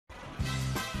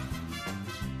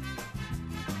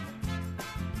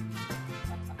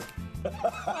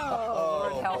Oh,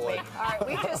 Lord help me. All right,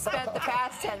 we just spent the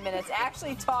past 10 minutes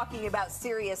actually talking about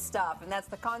serious stuff, and that's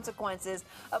the consequences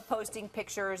of posting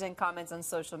pictures and comments on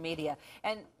social media.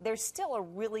 And there's still a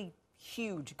really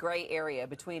huge gray area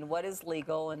between what is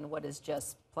legal and what is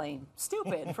just plain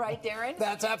stupid, right, Darren?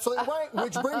 That's absolutely right,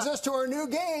 which brings us to our new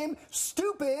game,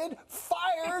 Stupid,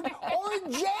 Fired,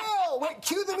 or Jail. Wait,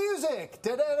 cue the music.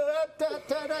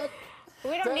 Da-da-da-da-da-da-da.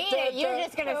 We don't need it. You're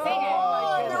just going to sing it.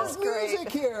 Oh, there's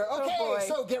music here. Okay, boy.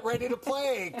 so get ready to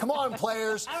play. Come on,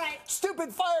 players. All right.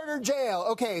 Stupid, fired, or jail.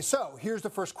 Okay, so here's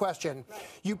the first question. Right.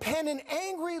 You pen an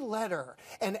angry letter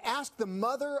and ask the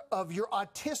mother of your an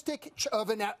autistic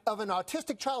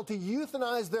child to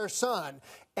euthanize their son,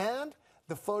 and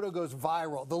the photo goes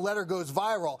viral. The letter goes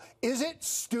viral. Is it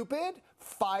stupid,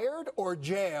 fired, or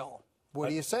jail? What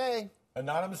do you say?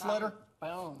 Anonymous letter?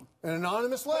 Boom. An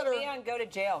anonymous letter. Put me on go to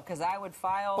jail, because I would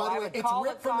file. By the I way, would it's call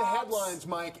ripped the from the cops. headlines,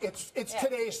 Mike. It's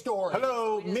today's story.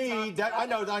 Hello, me. That, I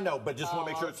know, but just want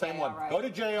to make sure it's the same one. right. Go to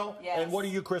jail. Yes. And what are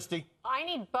you, Christy? I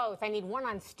need both. I need one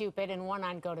on stupid and one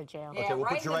on go to jail. Yeah, Okay, we'll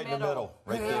right put you right in the middle.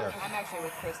 Right there. I'm actually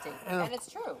with Christy, and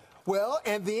it's true. Well,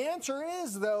 and the answer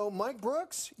is, though, Mike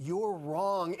Brooks, you're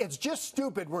wrong. It's just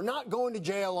stupid. We're not going to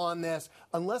jail on this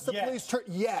unless the police turn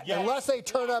unless they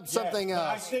turn up something But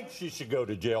I else. think she should go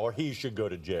to jail, or he should go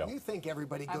to jail. You think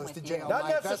everybody goes with to you. jail, Not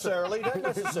Mike? necessarily. Not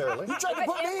necessarily. You tried to If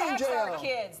put it me in impacts jail. our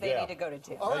kids, they need to go to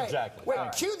jail. All right. Exactly. Wait, All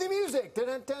right. cue the music.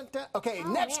 Dun-dun-dun-dun. Okay,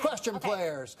 next man. question, Okay.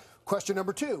 players. Question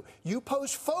number 2. You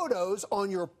post photos on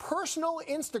your personal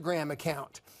Instagram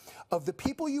account of the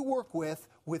people you work with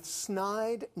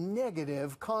snide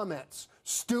negative comments.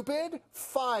 Stupid,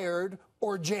 fired,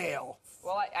 or jail?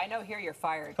 Well, I know here you're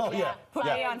fired. Oh, yeah. Put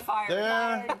me on fire.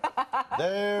 There.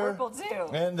 There. Purple, too.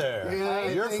 And there. Yeah,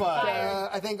 You're fired.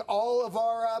 I think all of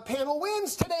our panel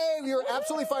wins today. You're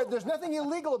absolutely fired. There's nothing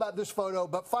illegal about this photo,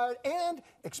 but fired, and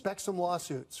expect some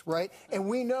lawsuits, right? And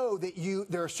we know that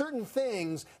there are certain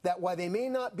things that, while they may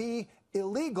not be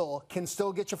illegal, can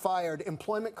still get you fired.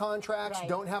 Employment contracts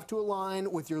don't have to align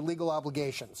with your legal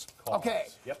obligations. Okay.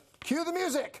 Yep. Cue the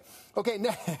music. Okay.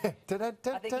 I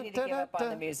think you need to give up on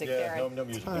the music, Darren. No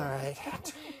music. All right.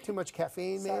 Too much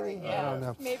caffeine, maybe? Yeah, I don't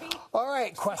know. maybe. All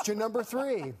right. Question number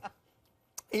 3.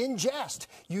 In jest,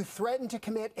 you threaten to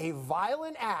commit a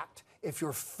violent act if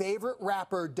your favorite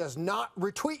rapper does not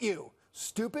retweet you.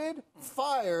 Stupid,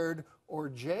 fired, or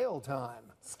jail time?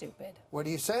 Stupid. What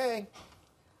do you say?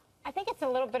 I think it's a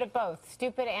little bit of both.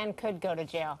 Stupid and could go to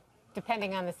jail,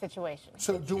 depending on the situation.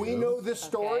 So do we know this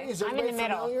story? Okay. Is I'm in everybody the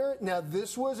middle. familiar? Now,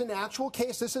 this was an actual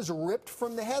case. This is ripped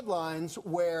from the headlines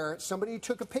where somebody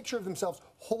took a picture of themselves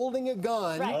holding a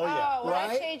gun. Right. Oh, yeah. Oh, well, Right?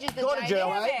 that changes the Go to jail.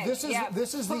 dynamic. Right?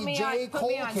 This is Put the me J. Put Cole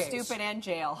me on case. stupid and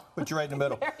jail. Put you right in the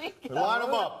middle. you go. Line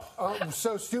them up.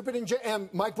 So stupid and jail. And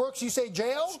Mike Brooks, you say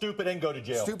jail? Stupid and go to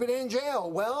jail. Stupid in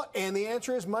jail. Well, and the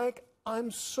answer is, Mike,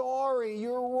 I'm sorry,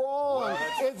 you're wrong.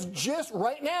 It's just,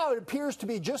 right now, it appears to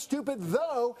be just stupid,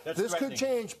 though That's this could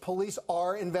threatening. change. Police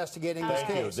are investigating this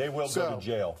Thank you. case. They will go to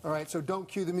jail. All right, so don't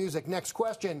cue the music. Next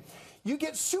question. You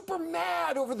get super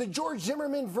mad over the George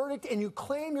Zimmerman verdict, and you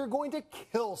claim you're going to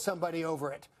kill somebody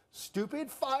over it.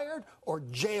 Stupid, fired, or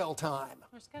jail time?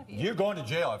 You're going to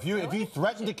jail. If you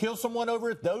threaten to kill someone over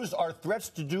it, those are threats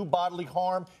to do bodily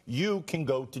harm. You can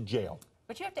go to jail.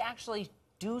 But you have to actually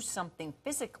do something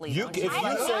physically. If you don't say, know.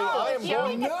 I am You're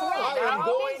going, the threat. I am I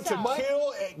going don't to think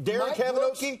kill Darren Mike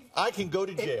Brooks, Kavanaugh, I can go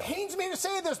to It jail. pains me to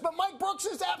say this, but Mike Brooks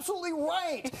is absolutely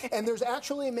right. And there's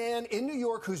actually a man in New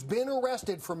York who's been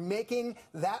arrested for making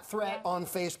that threat on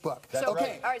Facebook. That's So,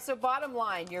 right. all right, so bottom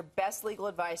line, your best legal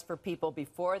advice for people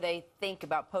before they think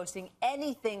about posting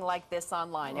anything like this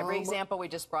online. Every example we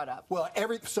just brought up. Well,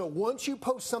 so once you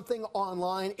post something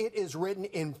online, it is written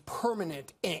in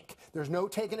permanent ink. There's no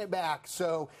taking it back.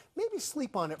 So maybe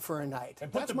sleep on it for a night.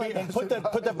 And put, That's the my beer, and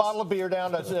best put that bottle of beer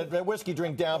down, that whiskey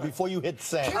drink down before you hit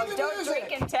send. Cue the Don't music.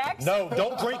 drink and text. No,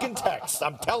 don't drink and text.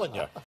 I'm telling you.